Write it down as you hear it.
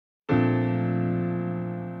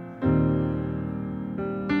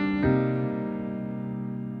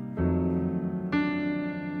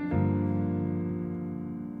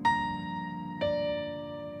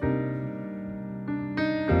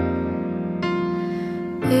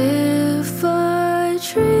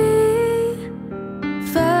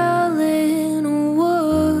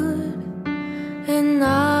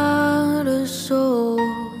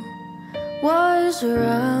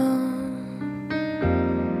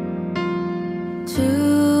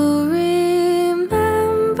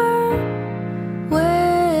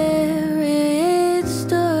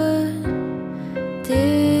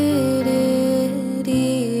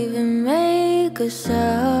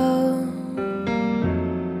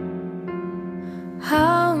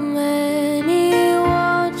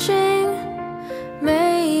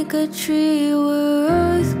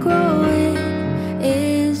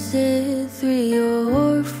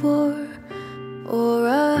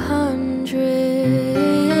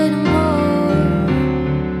100 more.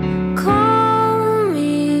 Call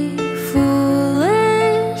me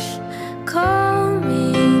foolish, call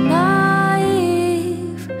me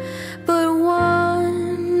naive, but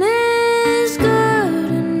one is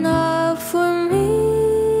good enough for me.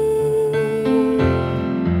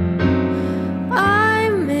 I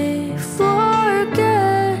may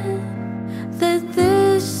forget that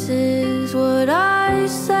this is what I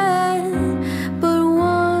said, but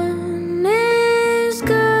one is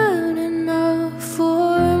good enough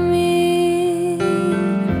for me.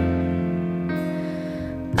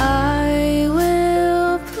 I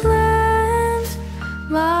will plant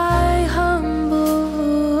my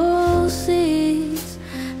humble seeds,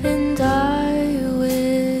 and I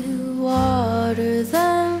will water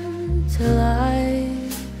them till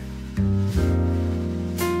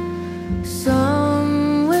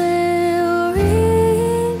some will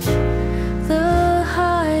reach the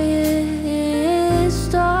highest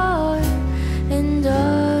star, and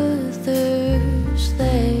others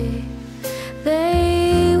they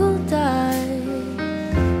will die.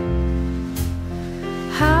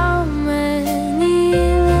 How many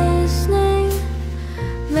listening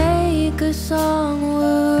make a song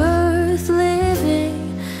worth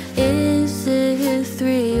living? Is it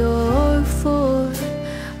 3 or 4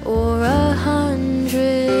 or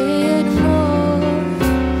 100 more?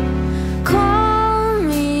 Call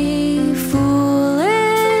me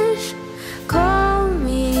foolish, call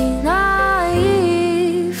me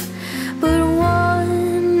naive, but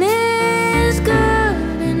one is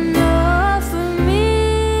good enough for me.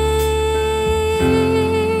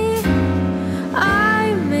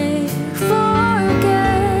 I may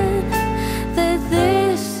forget that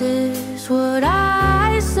this is what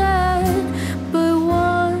I said, but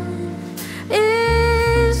one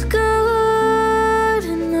is good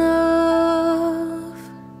enough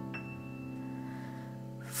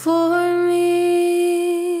for